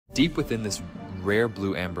Deep within this rare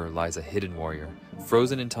blue amber lies a hidden warrior,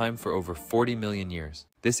 frozen in time for over 40 million years.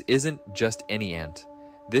 This isn't just any ant.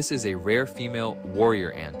 This is a rare female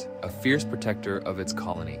warrior ant, a fierce protector of its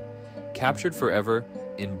colony. Captured forever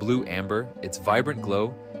in blue amber, its vibrant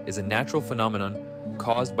glow is a natural phenomenon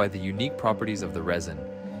caused by the unique properties of the resin.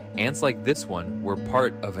 Ants like this one were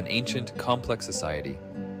part of an ancient, complex society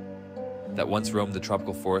that once roamed the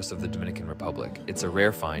tropical forests of the Dominican Republic. It's a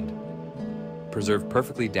rare find, preserved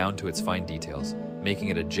perfectly down to its fine details, making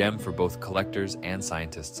it a gem for both collectors and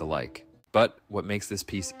scientists alike. But what makes this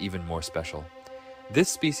piece even more special? This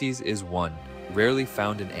species is one rarely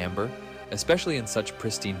found in amber, especially in such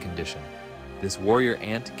pristine condition. This warrior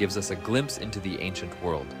ant gives us a glimpse into the ancient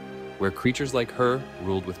world, where creatures like her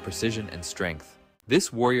ruled with precision and strength.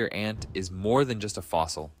 This warrior ant is more than just a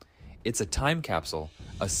fossil. It's a time capsule,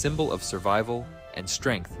 a symbol of survival and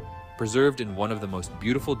strength, preserved in one of the most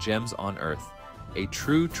beautiful gems on Earth, a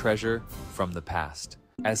true treasure from the past.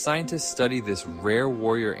 As scientists study this rare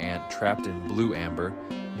warrior ant trapped in blue amber,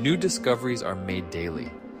 new discoveries are made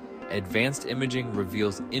daily. Advanced imaging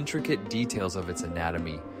reveals intricate details of its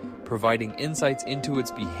anatomy, providing insights into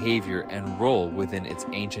its behavior and role within its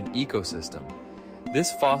ancient ecosystem.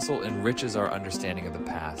 This fossil enriches our understanding of the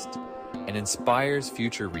past and inspires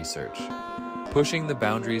future research, pushing the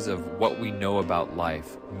boundaries of what we know about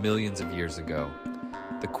life millions of years ago.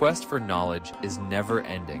 The quest for knowledge is never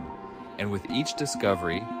ending, and with each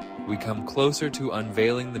discovery, we come closer to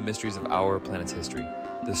unveiling the mysteries of our planet's history.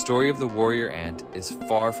 The story of the warrior ant is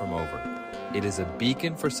far from over. It is a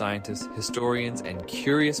beacon for scientists, historians, and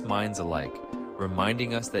curious minds alike,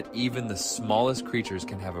 reminding us that even the smallest creatures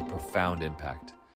can have a profound impact.